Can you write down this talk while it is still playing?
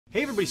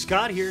Hey everybody,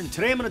 Scott here, and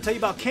today I'm going to tell you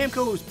about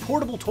Camco's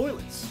portable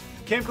toilets.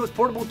 Camco's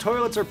portable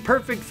toilets are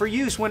perfect for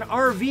use when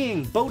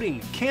RVing,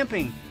 boating,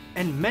 camping,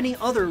 and many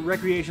other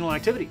recreational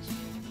activities.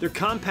 They're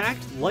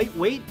compact,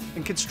 lightweight,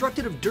 and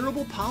constructed of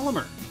durable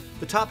polymer.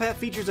 The top half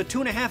features a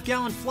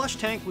 2.5-gallon flush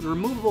tank with a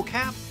removable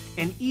cap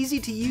and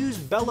easy-to-use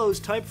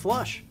bellows-type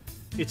flush.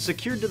 It's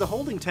secured to the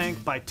holding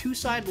tank by two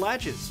side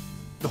latches.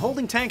 The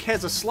holding tank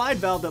has a slide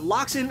valve that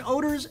locks in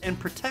odors and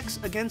protects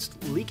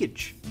against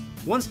leakage.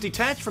 Once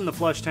detached from the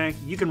flush tank,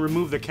 you can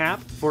remove the cap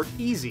for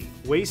easy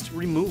waste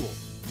removal.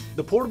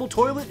 The portable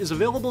toilet is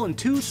available in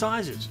two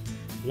sizes,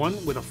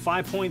 one with a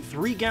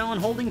 5.3-gallon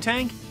holding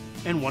tank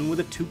and one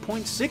with a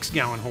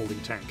 2.6-gallon holding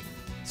tank.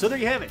 So there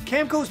you have it,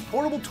 Camco's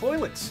portable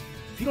toilets.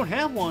 If you don't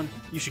have one,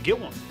 you should get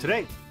one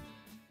today.